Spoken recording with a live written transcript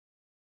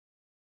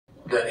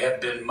that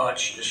have been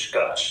much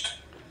discussed.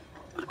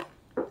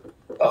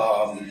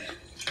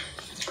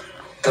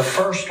 The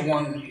first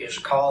one is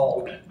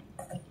called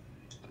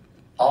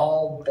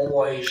All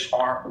Boys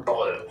Aren't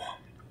Blue.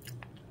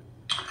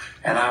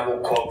 And I will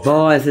quote.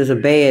 Boys is a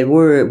bad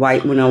word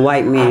when a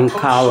white man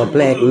call a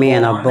black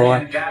man a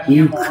boy.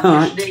 You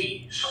cunt.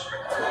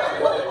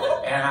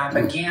 And I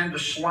began to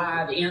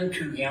slide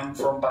into him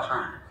from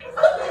behind.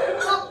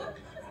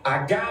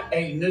 I got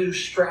a new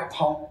strap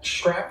on.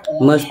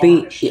 Must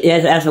be,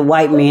 that's a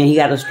white man. He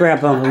got a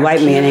strap on. A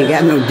white man ain't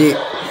got no dick.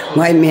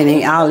 White man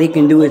ain't, all he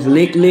can do is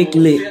lick, lick,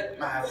 lick.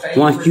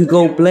 Once you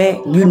go black,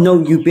 you know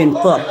you've been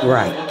fucked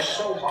right.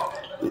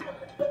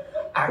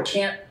 I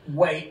can't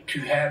wait to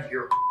have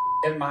your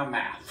in my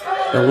mouth.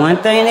 The one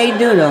thing they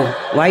do though,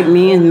 white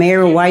men,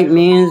 married white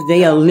men,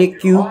 they'll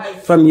lick you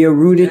from your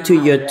rooted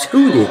to your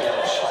tooted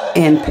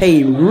and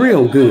pay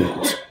real good.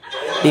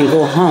 And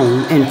go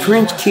home and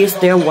French kiss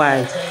their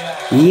wife.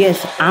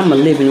 Yes, I'm a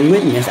living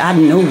witness. I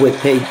know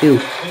what they do.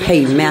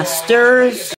 Paymasters.